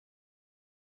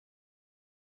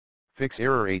Fix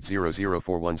error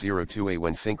 8004102A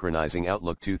when synchronizing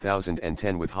Outlook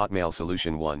 2010 with Hotmail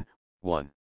Solution 1.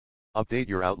 Update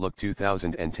your Outlook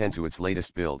 2010 to its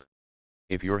latest build.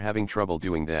 If you're having trouble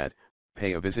doing that,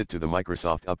 pay a visit to the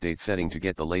Microsoft Update setting to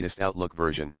get the latest Outlook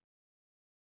version.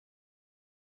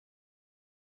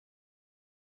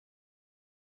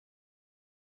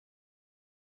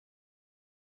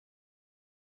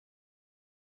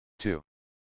 2.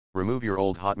 Remove your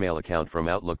old Hotmail account from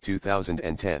Outlook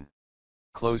 2010.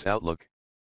 Close Outlook.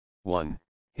 1.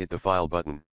 Hit the File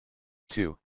button.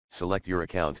 2. Select your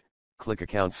account, click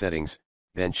Account Settings,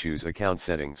 then choose Account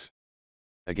Settings.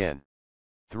 Again.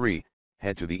 3.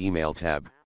 Head to the Email tab,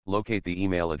 locate the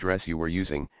email address you were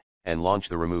using, and launch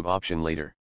the Remove option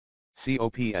later.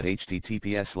 COP at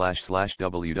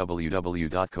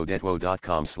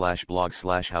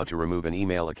https://www.codetwo.com/blog/how to remove an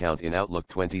email account in Outlook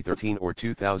 2013 or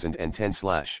 2010.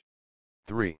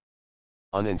 3.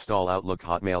 Uninstall Outlook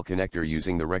Hotmail connector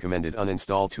using the recommended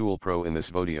Uninstall Tool Pro in this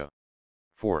video.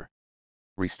 4.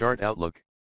 Restart Outlook.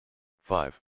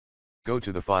 5. Go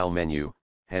to the File menu,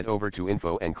 head over to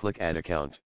Info and click Add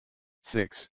Account.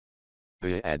 6.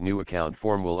 The Add New Account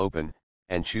form will open,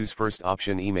 and choose first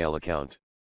option Email Account.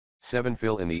 7.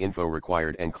 Fill in the info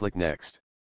required and click Next.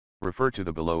 Refer to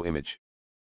the below image.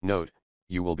 Note,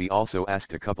 you will be also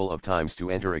asked a couple of times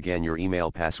to enter again your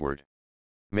email password.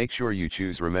 Make sure you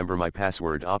choose Remember My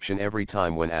Password option every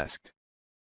time when asked.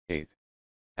 8.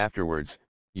 Afterwards,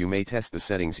 you may test the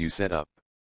settings you set up.